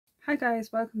Hi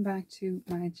guys, welcome back to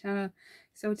my channel.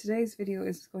 So today's video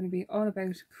is going to be all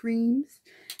about creams.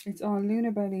 It's all Lunar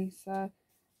by Lisa.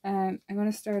 I'm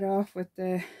going to start off with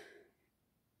the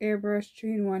Airbrush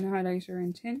 3-in-1 highlighter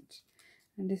and tint,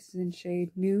 and this is in shade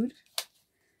Nude.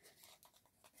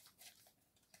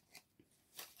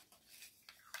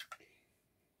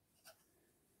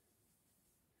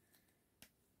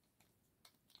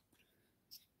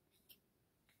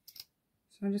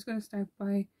 So I'm just going to start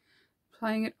by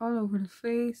applying it all over the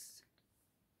face.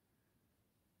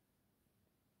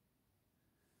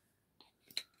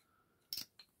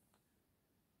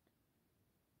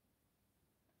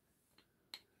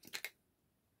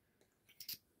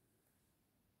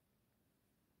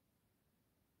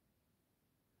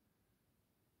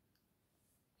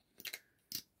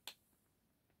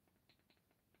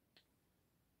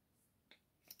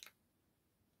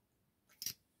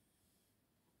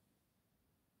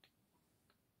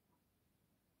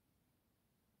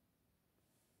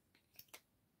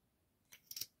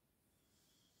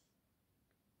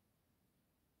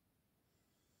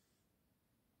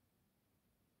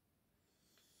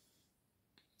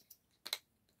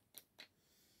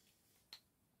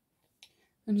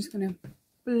 I'm just going to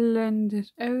blend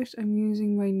it out. I'm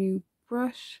using my new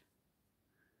brush.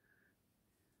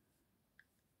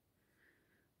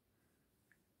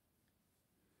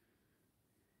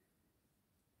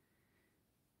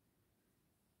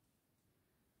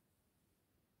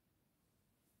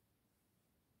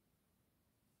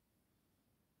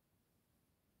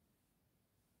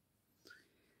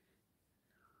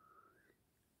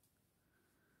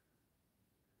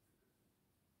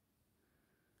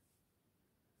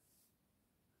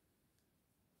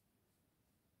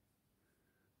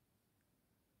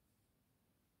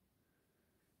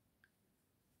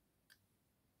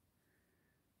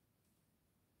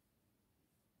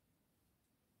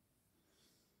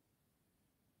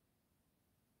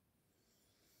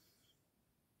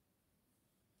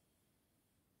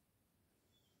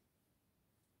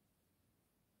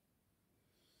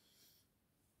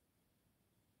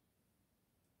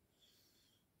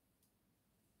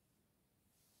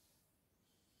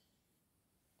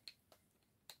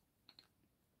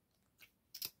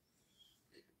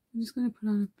 I'm just going to put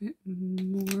on a bit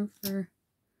more for a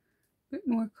bit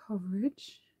more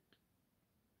coverage.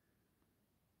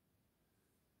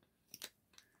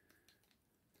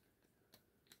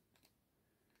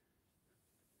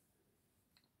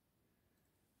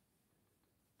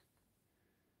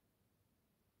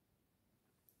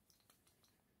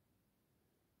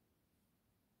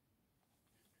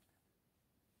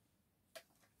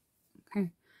 Okay,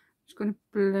 I'm just going to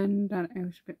blend that out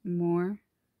a bit more.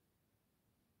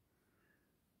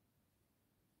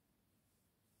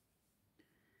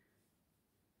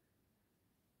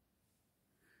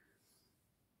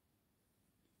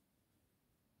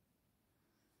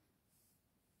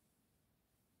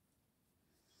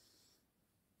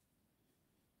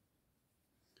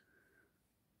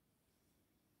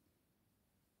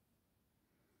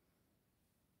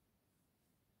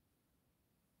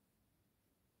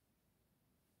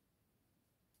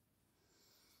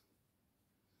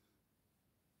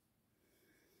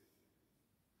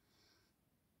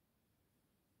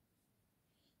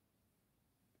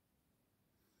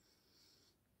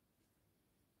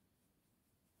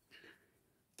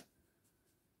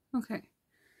 Okay,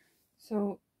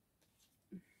 so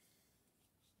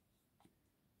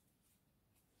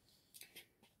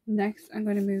next I'm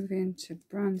going to move into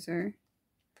bronzer.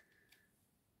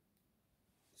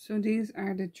 So these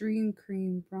are the Dream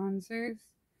Cream bronzers,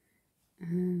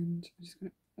 and I'm just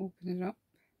going to open it up.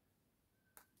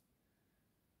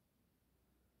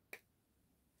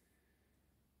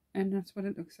 And that's what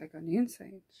it looks like on the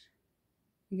inside.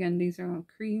 Again, these are all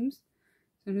creams.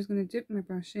 So I'm just going to dip my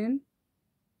brush in,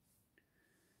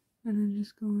 and I'm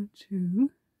just going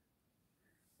to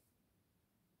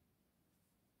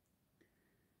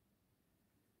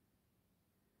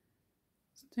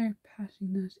start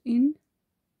patting that in.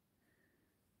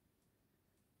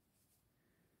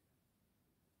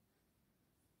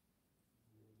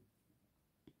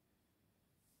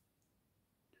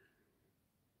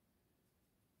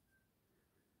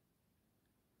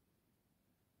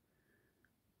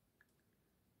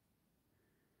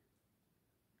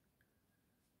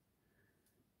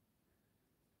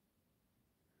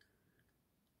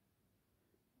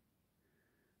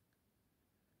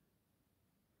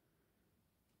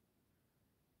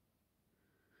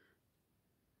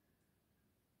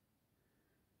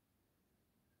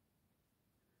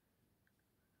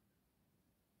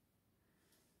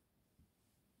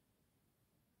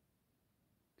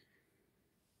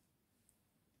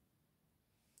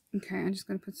 Okay, I'm just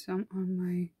going to put some on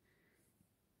my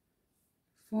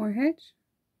forehead.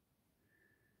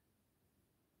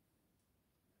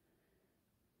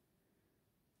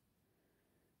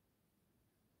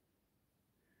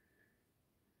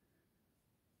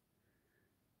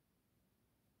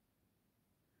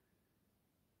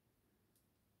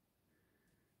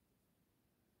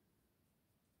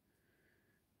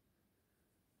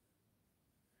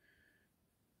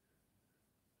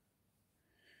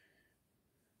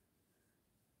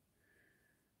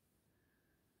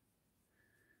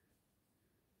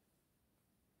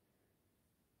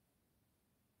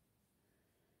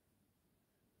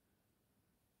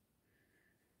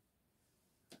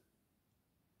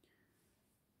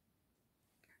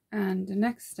 And the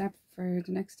next step, I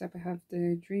have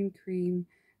the Dream Cream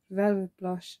Velvet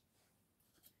Blush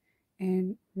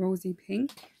in Rosy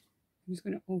Pink. I'm just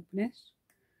going to open it.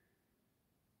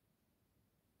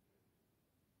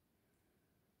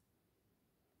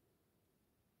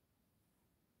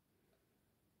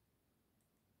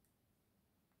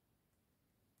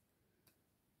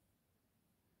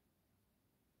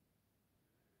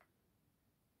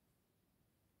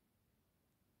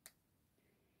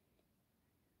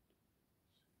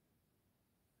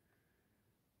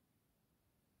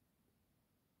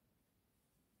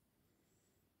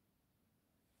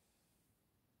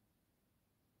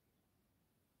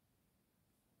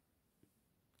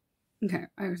 Okay,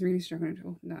 I was really struggling to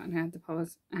open that and I had to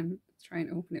pause and try and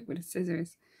open it with a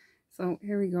scissors. So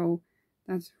here we go.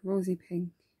 That's Rosy Pink,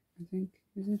 I think.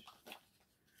 Is it?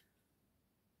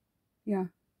 Yeah.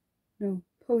 No,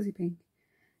 Posy Pink.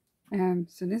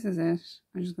 So this is it.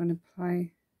 I'm just going to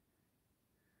apply.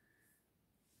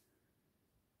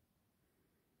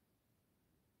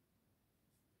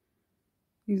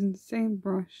 Using the same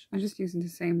brush. I'm just using the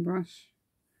same brush.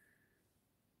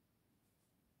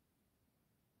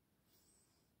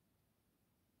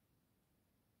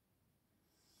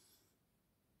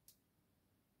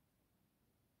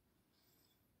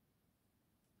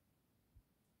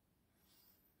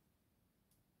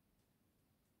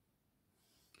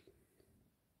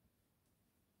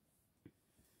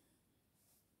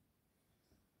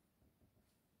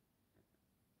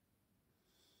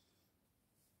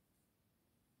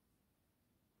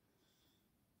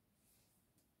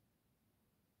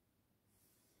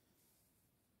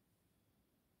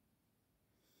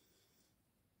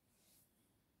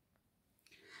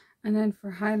 And then for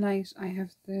highlight, I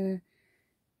have the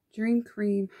Dream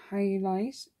Cream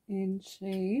highlight in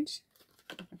shade.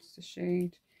 What's the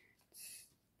shade?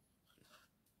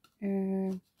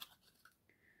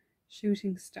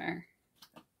 Shooting Star.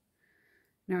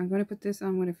 Now I'm going to put this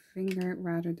on with a finger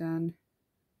rather than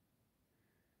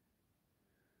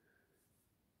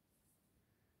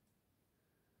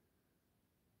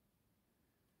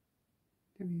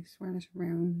let me swirl it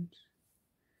around.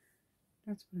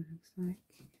 That's what it looks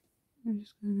like. I'm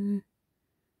just gonna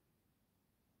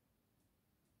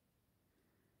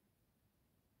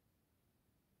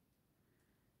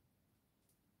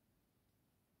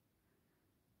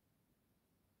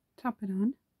top it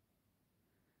on.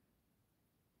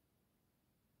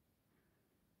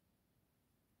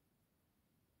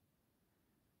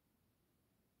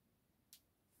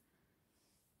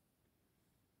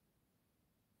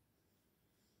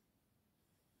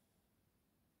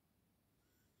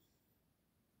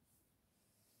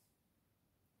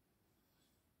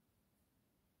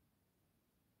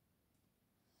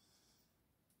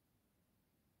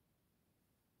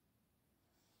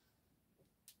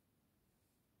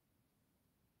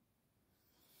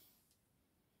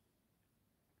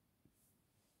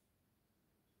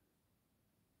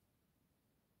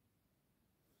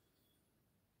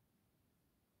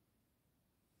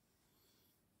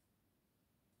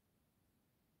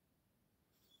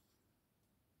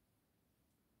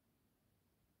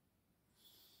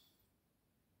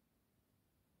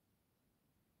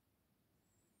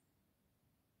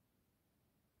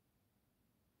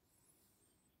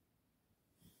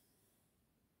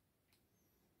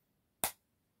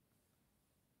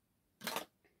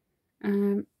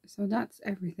 So that's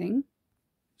everything.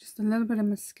 Just a little bit of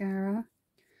mascara.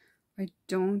 I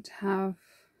don't have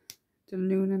the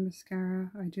Luna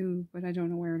mascara. I do, but I don't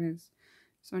know where it is.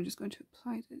 So I'm just going to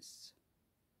apply this.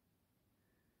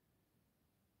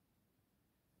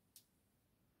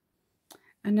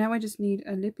 And now I just need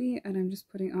a lippy, and I'm just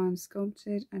putting on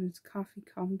Sculpted, and it's Coffee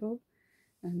Combo.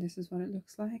 And this is what it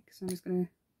looks like. So I'm just going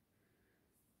to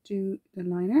do the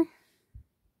liner.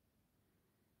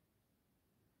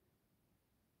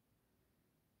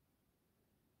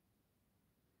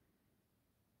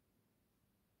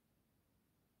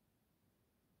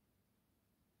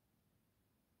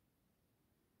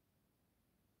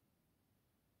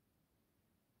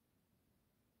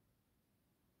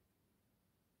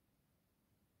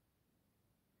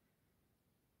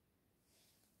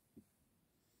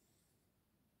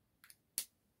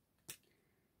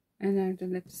 And now the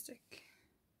lipstick.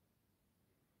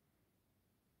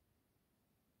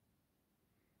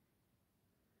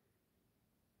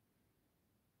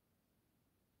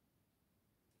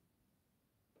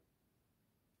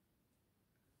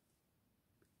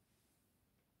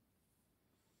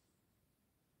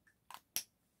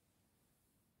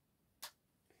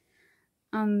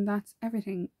 And that's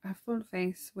everything. A full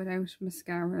face without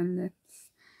mascara and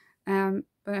lips.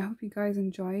 But I hope you guys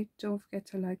enjoyed. Don't forget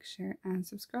to like, share and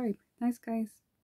subscribe. Thanks guys.